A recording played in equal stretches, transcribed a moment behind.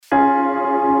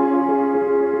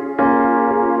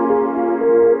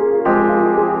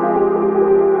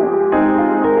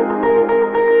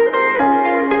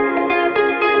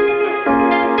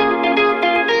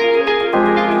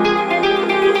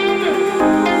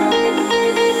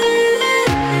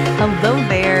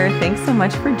Thanks so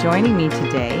much for joining me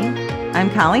today. I'm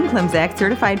Colleen Klimczak,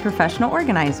 Certified Professional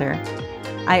Organizer.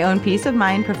 I own Peace of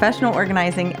Mind Professional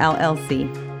Organizing,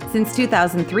 LLC. Since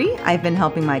 2003, I've been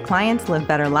helping my clients live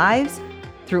better lives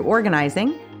through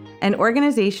organizing and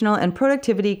organizational and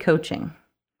productivity coaching.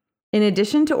 In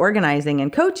addition to organizing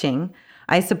and coaching,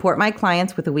 I support my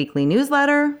clients with a weekly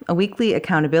newsletter, a weekly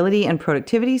accountability and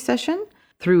productivity session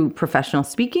through professional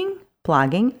speaking,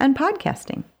 blogging, and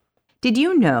podcasting. Did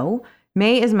you know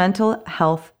May is Mental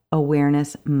Health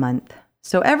Awareness Month?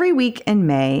 So every week in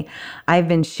May, I've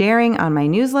been sharing on my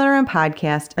newsletter and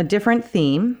podcast a different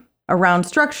theme around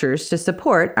structures to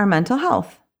support our mental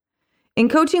health. In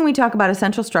coaching, we talk about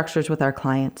essential structures with our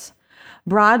clients.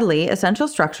 Broadly, essential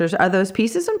structures are those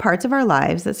pieces and parts of our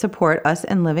lives that support us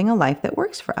in living a life that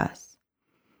works for us.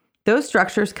 Those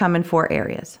structures come in 4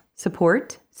 areas: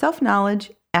 support,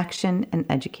 self-knowledge, action, and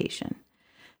education.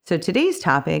 So today's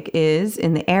topic is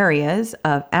in the areas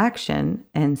of action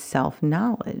and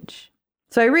self-knowledge.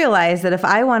 So I realized that if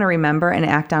I want to remember and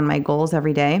act on my goals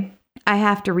every day, I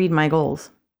have to read my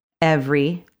goals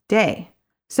every day.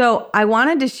 So I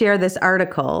wanted to share this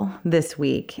article this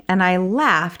week, and I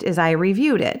laughed as I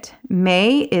reviewed it.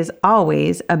 May is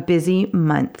always a busy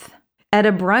month. At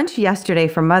a brunch yesterday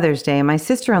for Mother's Day, my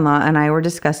sister-in-law and I were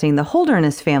discussing the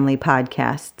Holderness Family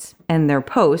podcasts and their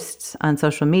posts on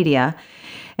social media.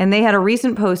 And they had a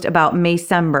recent post about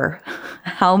Maycember,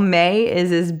 how May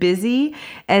is as busy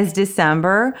as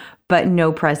December, but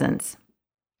no presents.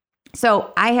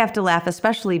 So I have to laugh,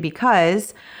 especially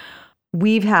because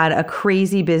we've had a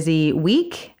crazy busy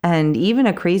week and even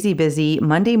a crazy busy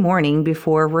Monday morning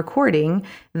before recording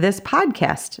this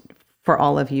podcast for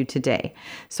all of you today.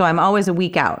 So I'm always a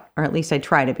week out, or at least I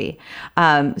try to be.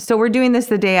 So we're doing this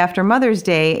the day after Mother's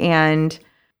Day, and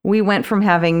we went from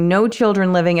having no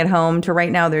children living at home to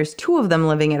right now there's 2 of them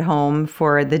living at home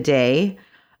for the day.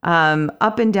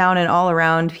 Up and down and all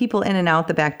around, people in and out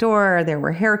the back door. There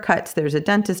were haircuts. There's a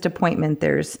dentist appointment.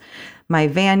 There's my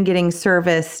van getting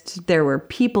serviced. There were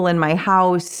people in my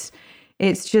house.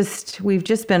 We've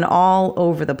just been all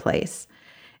over the place.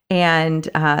 And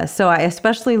so I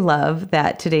especially love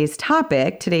that today's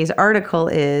article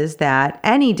is that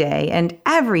any day and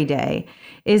every day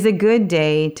is a good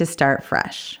day to start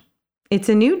fresh. It's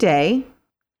a new day,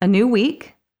 a new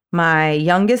week. My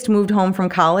youngest moved home from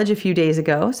college a few days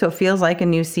ago, so it feels like a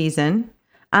new season.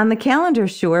 On the calendar,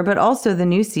 sure, but also the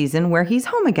new season where he's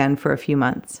home again for a few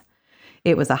months.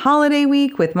 It was a holiday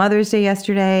week with Mother's Day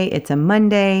yesterday. It's a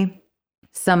Monday.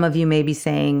 Some of you may be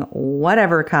saying,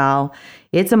 whatever, Kyle,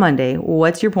 it's a Monday.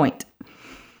 What's your point?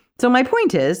 So my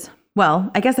point is,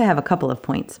 I guess I have a couple of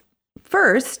points.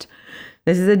 First,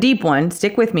 this is a deep one.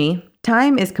 Stick with me.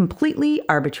 Time is completely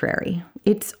arbitrary.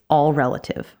 It's all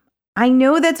relative. I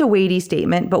know that's a weighty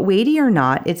statement, but weighty or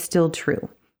not, it's still true.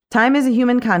 Time is a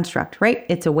human construct, right?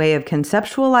 It's a way of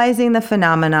conceptualizing the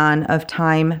phenomenon of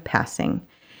time passing.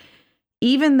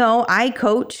 Even though I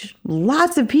coach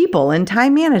lots of people in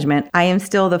time management, I am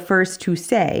still the first to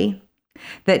say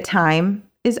that time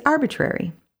is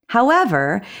arbitrary.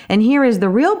 However, and here is the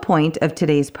real point of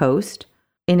today's post,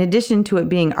 in addition to it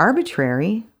being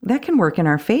arbitrary, that can work in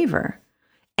our favor.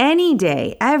 Any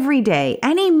day, every day,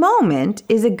 any moment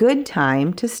is a good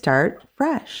time to start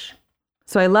fresh.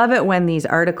 So I love it when these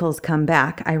articles come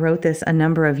back. I wrote this a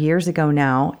number of years ago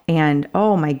now, and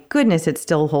oh my goodness, it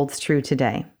still holds true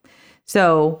today.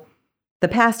 So the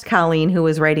past Colleen, who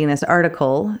was writing this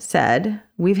article, said,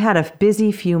 "We've had a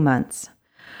busy few months.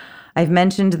 I've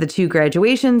mentioned the 2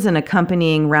 graduations, an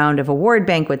accompanying round of award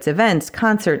banquets, events,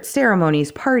 concerts,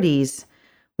 ceremonies, parties.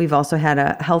 We've also had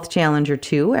a health challenge or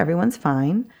 2. Everyone's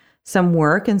fine. Some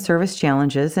work and service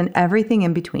challenges and everything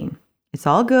in between. It's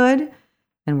all good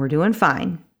and we're doing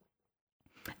fine.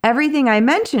 Everything I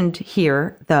mentioned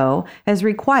here, though, has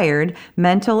required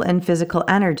mental and physical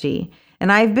energy,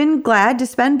 and I've been glad to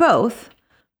spend both.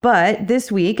 But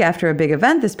this week, after a big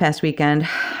event this past weekend,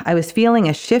 I was feeling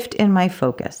a shift in my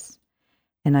focus.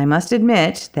 And I must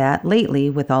admit that lately,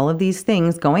 with all of these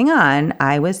things going on,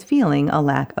 I was feeling a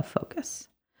lack of focus.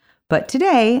 But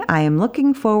today, I am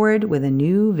looking forward with a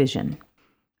new vision.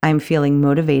 I'm feeling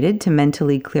motivated to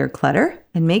mentally clear clutter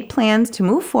and make plans to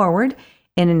move forward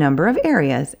in a number of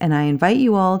areas, and I invite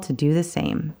you all to do the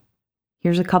same."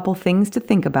 Here's a couple things to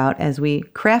think about as we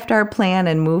craft our plan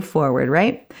and move forward,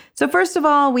 right? So first of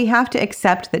all, we have to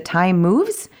accept that time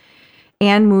moves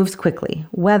and moves quickly,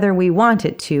 whether we want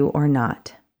it to or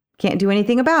not. Can't do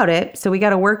anything about it, so we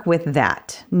got to work with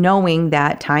that, knowing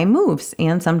that time moves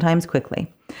and sometimes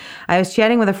quickly. I was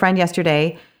chatting with a friend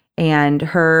yesterday, and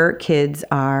her kids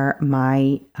are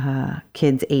my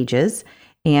kids' ages,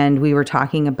 And we were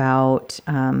talking about,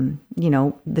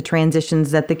 the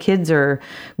transitions that the kids are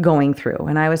going through.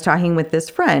 And I was talking with this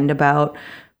friend about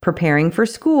preparing for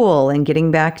school and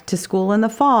getting back to school in the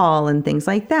fall and things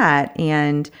like that.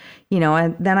 And,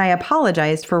 then I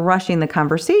apologized for rushing the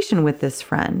conversation with this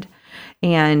friend.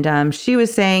 And she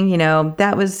was saying,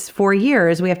 that was 4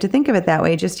 years. We have to think of it that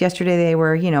way. Just yesterday, they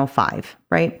were, 5,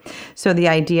 right? So the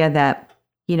idea that,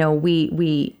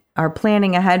 we are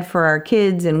planning ahead for our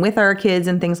kids and with our kids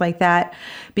and things like that,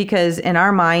 because in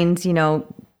our minds,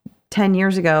 10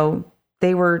 years ago,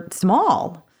 they were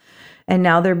small and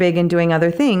now they're big and doing other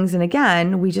things. And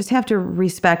again, we just have to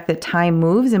respect that time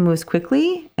moves and moves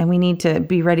quickly, and we need to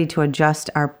be ready to adjust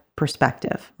our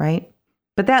perspective, right?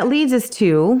 But that leads us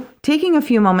to taking a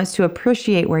few moments to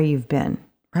appreciate where you've been,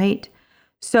 right?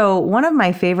 So one of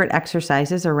my favorite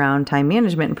exercises around time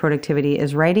management and productivity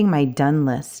is writing my done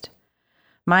list.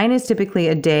 Mine is typically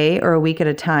a day or a week at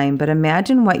a time, but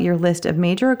imagine what your list of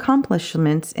major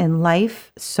accomplishments in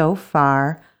life so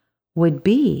far would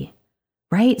be,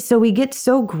 right? So we get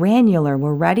so granular.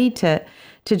 We're ready to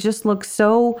just look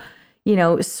so,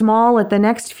 small at the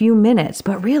next few minutes,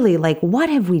 but really, what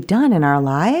have we done in our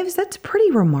lives? That's pretty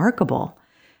remarkable.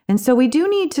 And so we do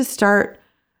need to start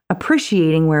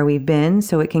appreciating where we've been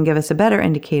so it can give us a better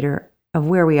indicator of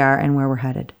where we are and where we're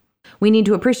headed. We need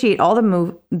to appreciate all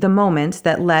the moments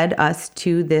that led us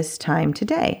to this time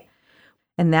today.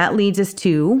 And that leads us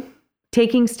to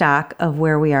taking stock of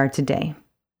where we are today.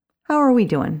 How are we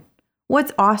doing?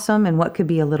 What's awesome and what could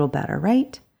be a little better,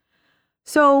 right?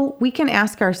 So we can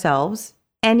ask ourselves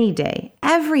any day,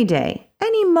 every day,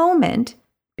 any moment,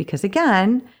 because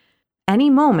again, any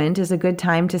moment is a good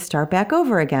time to start back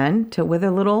over again with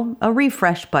a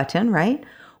refresh button, right?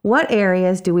 What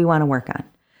areas do we want to work on?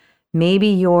 Maybe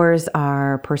yours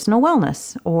are personal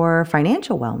wellness or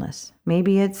financial wellness.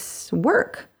 Maybe it's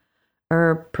work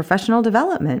or professional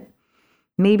development.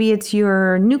 Maybe it's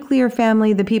your nuclear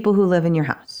family, the people who live in your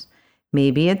house.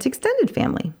 Maybe it's extended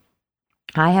family.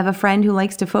 I have a friend who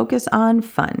likes to focus on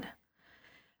fun.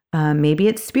 Maybe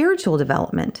it's spiritual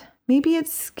development. Maybe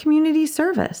it's community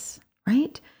service,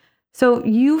 right? So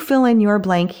you fill in your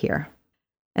blank here.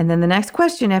 And then the next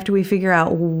question, after we figure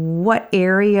out what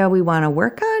area we want to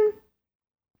work on,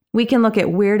 we can look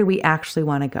at where do we actually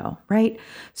want to go, right?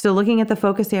 So looking at the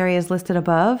focus areas listed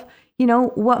above,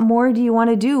 what more do you want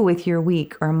to do with your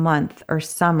week or month or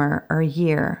summer or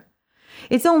year?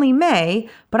 It's only May,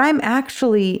 but I'm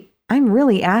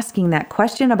really asking that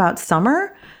question about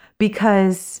summer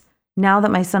because now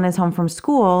that my son is home from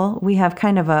school, we have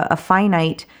kind of a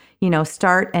finite,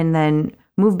 start and then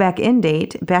move back in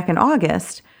date back in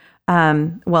August.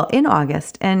 In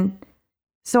August. And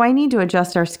so I need to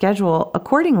adjust our schedule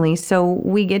accordingly so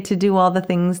we get to do all the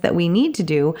things that we need to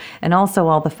do and also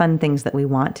all the fun things that we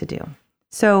want to do.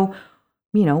 So,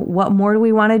 what more do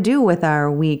we want to do with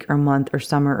our week or month or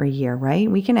summer or year, right?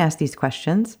 We can ask these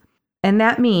questions. And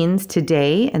that means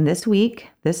today and this week,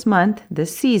 this month,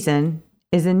 this season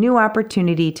is a new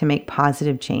opportunity to make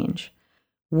positive change.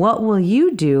 What will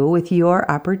you do with your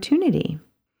opportunity?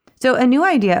 So a new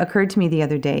idea occurred to me the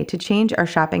other day to change our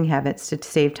shopping habits to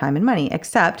save time and money,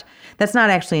 except that's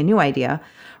not actually a new idea,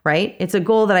 right? It's a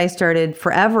goal that I started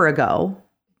forever ago,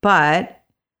 but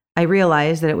I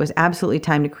realized that it was absolutely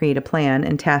time to create a plan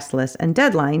and task list and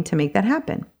deadline to make that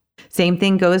happen. Same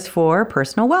thing goes for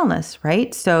personal wellness,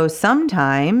 right? So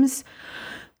sometimes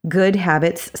good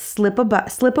habits slip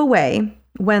away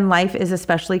when life is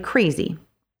especially crazy.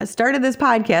 I started this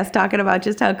podcast talking about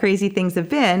just how crazy things have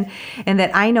been and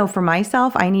that I know for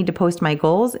myself, I need to post my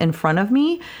goals in front of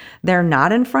me. They're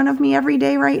not in front of me every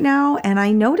day right now. And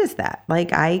I notice that,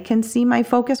 I can see my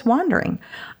focus wandering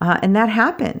and that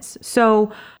happens.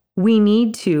 So we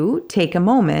need to take a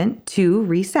moment to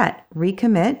reset,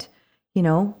 recommit,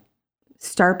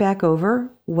 start back over,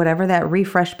 whatever that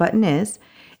refresh button is.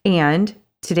 And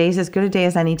today's as good a day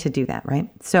as any to do that, right?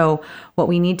 So what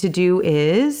we need to do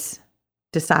is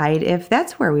decide if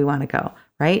that's where we want to go,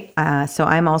 right? So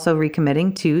I'm also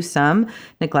recommitting to some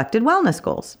neglected wellness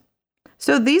goals.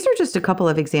 So these are just a couple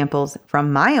of examples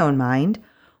from my own mind.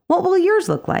 What will yours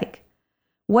look like?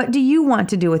 What do you want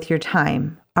to do with your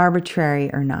time,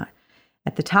 arbitrary or not?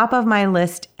 At the top of my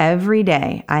list every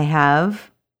day, I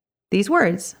have these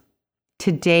words.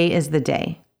 Today is the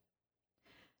day.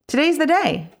 Today's the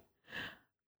day.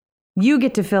 You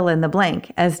get to fill in the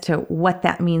blank as to what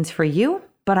that means for you,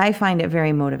 but I find it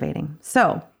very motivating.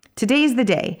 So today's the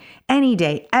day. Any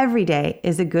day, every day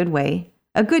is a good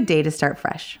day to start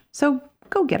fresh. So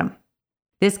go get them.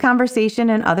 This conversation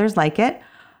and others like it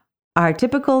are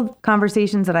typical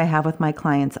conversations that I have with my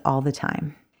clients all the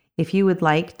time. If you would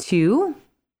like to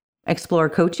explore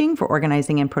coaching for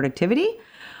organizing and productivity,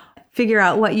 figure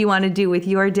out what you want to do with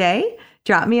your day,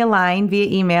 drop me a line via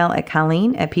email at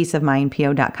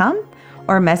colleen@peaceofmindpo.com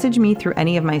or message me through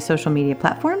any of my social media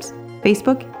platforms,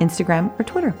 Facebook, Instagram, or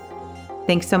Twitter.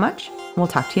 Thanks so much. We'll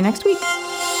talk to you next week.